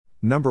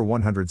Number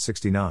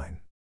 169.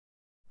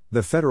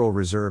 The Federal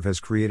Reserve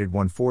has created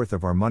 1/4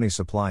 of our money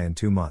supply in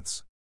 2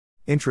 months.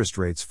 Interest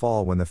rates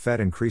fall when the Fed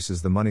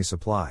increases the money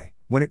supply,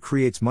 when it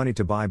creates money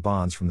to buy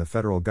bonds from the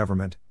federal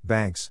government,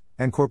 banks,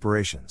 and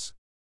corporations.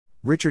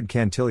 Richard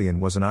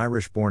Cantillon was an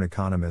Irish-born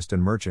economist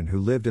and merchant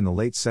who lived in the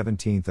late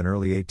 17th and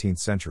early 18th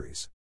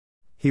centuries.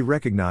 He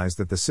recognized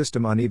that the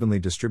system unevenly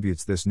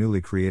distributes this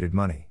newly created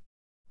money.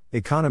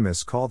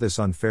 Economists call this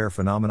unfair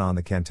phenomenon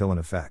the Cantillon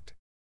effect.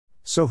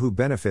 So who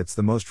benefits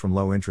the most from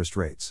low interest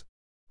rates?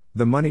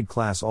 The moneyed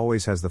class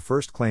always has the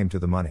first claim to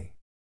the money.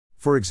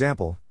 For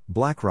example,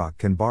 BlackRock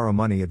can borrow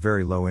money at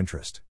very low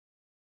interest.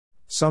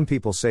 Some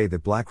people say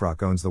that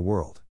BlackRock owns the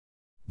world.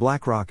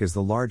 BlackRock is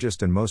the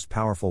largest and most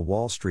powerful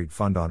Wall Street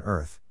fund on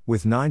earth,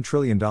 with $9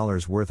 trillion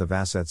worth of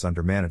assets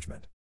under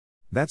management.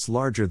 That's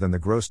larger than the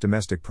gross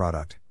domestic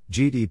product,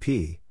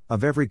 GDP,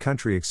 of every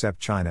country except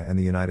China and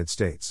the United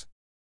States.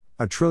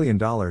 $1 trillion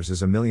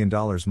is $1 million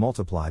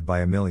multiplied by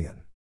 1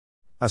 million.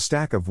 A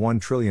stack of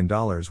 $1 trillion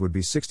would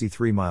be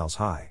 63 miles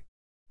high.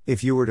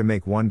 If you were to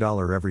make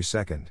 $1 every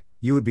second,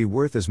 you would be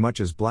worth as much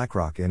as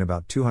BlackRock in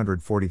about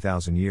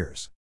 240,000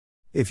 years.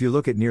 If you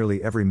look at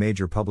nearly every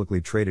major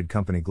publicly traded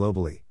company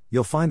globally,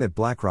 you'll find that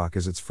BlackRock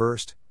is its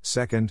first,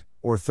 second,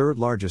 or third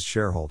largest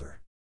shareholder.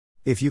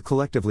 If you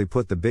collectively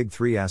put the big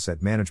three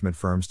asset management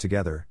firms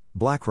together,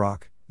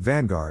 BlackRock,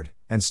 Vanguard,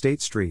 and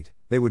State Street,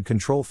 they would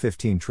control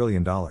 $15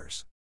 trillion.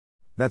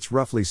 That's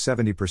roughly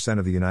 70%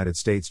 of the United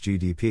States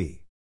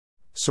GDP.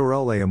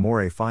 Sorelle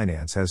Amore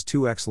Finance has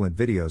 2 excellent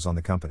videos on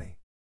the company.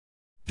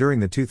 During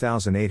the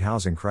 2008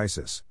 housing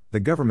crisis, the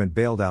government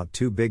bailed out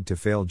 2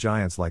 big-to-fail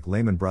giants like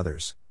Lehman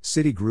Brothers,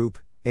 Citigroup,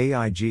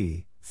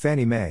 AIG,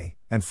 Fannie Mae,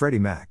 and Freddie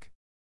Mac.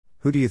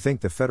 Who do you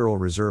think the Federal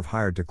Reserve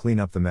hired to clean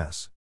up the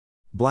mess?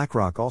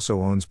 BlackRock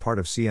also owns part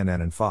of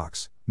CNN and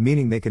Fox,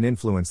 meaning they can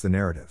influence the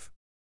narrative.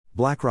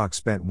 BlackRock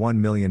spent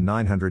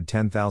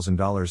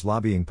 $1,910,000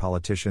 lobbying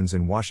politicians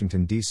in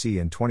Washington, D.C.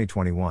 in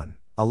 2021,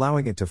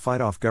 allowing it to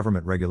fight off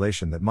government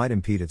regulation that might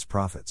impede its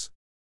profits.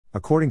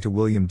 According to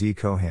William D.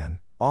 Cohan,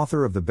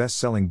 author of the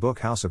best-selling book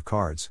House of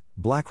Cards,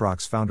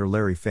 BlackRock's founder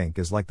Larry Fink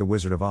is like the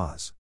Wizard of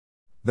Oz.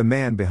 The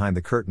man behind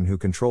the curtain who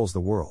controls the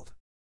world.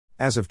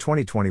 As of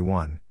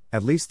 2021,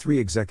 at least 3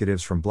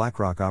 executives from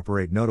BlackRock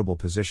operate notable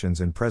positions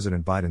in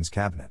President Biden's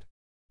cabinet.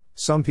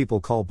 Some people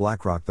call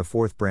BlackRock the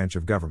 4th branch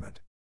of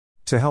government.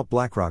 To help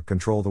BlackRock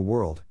control the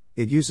world,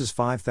 it uses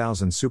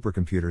 5,000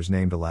 supercomputers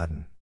named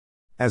Aladdin.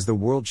 As the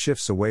world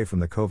shifts away from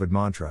the COVID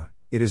mantra,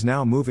 it is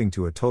now moving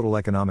to a total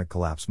economic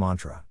collapse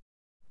mantra.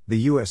 The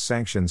U.S.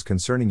 sanctions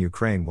concerning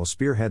Ukraine will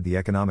spearhead the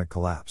economic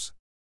collapse.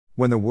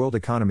 When the world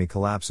economy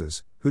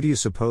collapses, who do you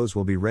suppose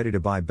will be ready to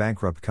buy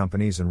bankrupt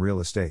companies and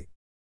real estate?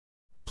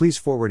 Please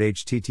forward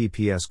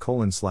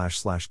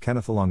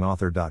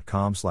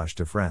https://kennethalongauthor.com/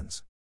 to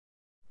friends.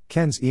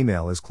 Ken's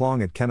email is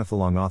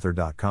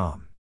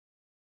klong@kennethalongauthor.com.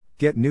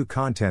 Get new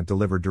content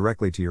delivered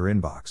directly to your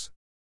inbox.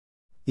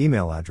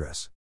 Email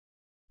address.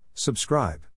 Subscribe.